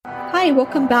Hi,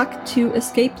 welcome back to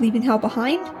Escape Leaving Hell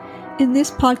Behind. In this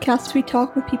podcast, we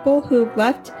talk with people who have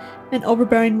left an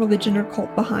overbearing religion or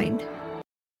cult behind.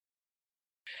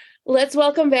 Let's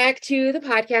welcome back to the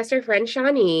podcast our friend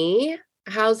Shawnee.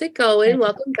 How's it going?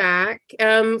 Welcome back.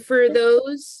 For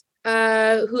those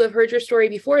who have heard your story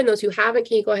before and those who haven't,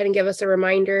 can you go ahead and give us a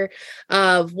reminder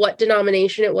of what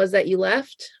denomination it was that you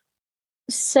left?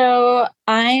 So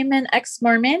I'm an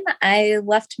ex-Mormon. I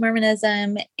left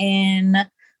Mormonism in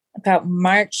about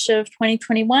March of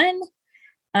 2021.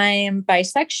 I am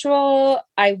bisexual.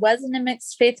 I was in a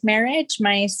mixed faith marriage.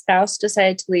 My spouse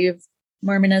decided to leave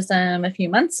Mormonism a few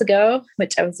months ago,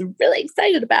 which I was really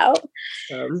excited about.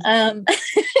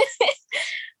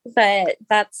 But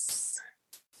that's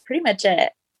pretty much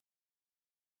it.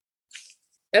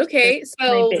 Okay,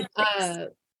 so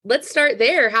let's start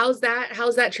there. How's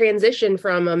that transition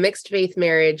from a mixed faith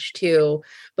marriage to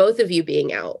both of you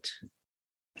being out?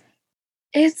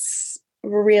 It's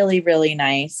really, really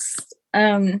nice.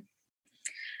 My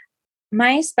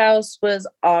spouse was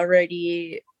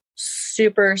already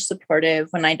super supportive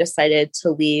when I decided to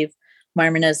leave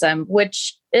Mormonism,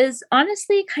 which is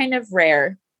honestly kind of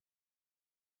rare.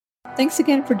 Thanks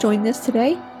again for joining us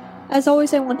today. As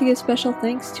always, I want to give special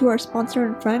thanks to our sponsor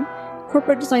and friend,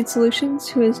 Corporate Design Solutions,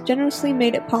 who has generously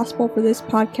made it possible for this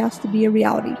podcast to be a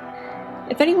reality.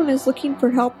 If anyone is looking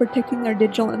for help protecting their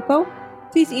digital info,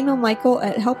 please email Michael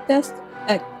at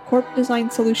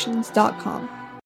helpdesk@corpdesignsolutions.com.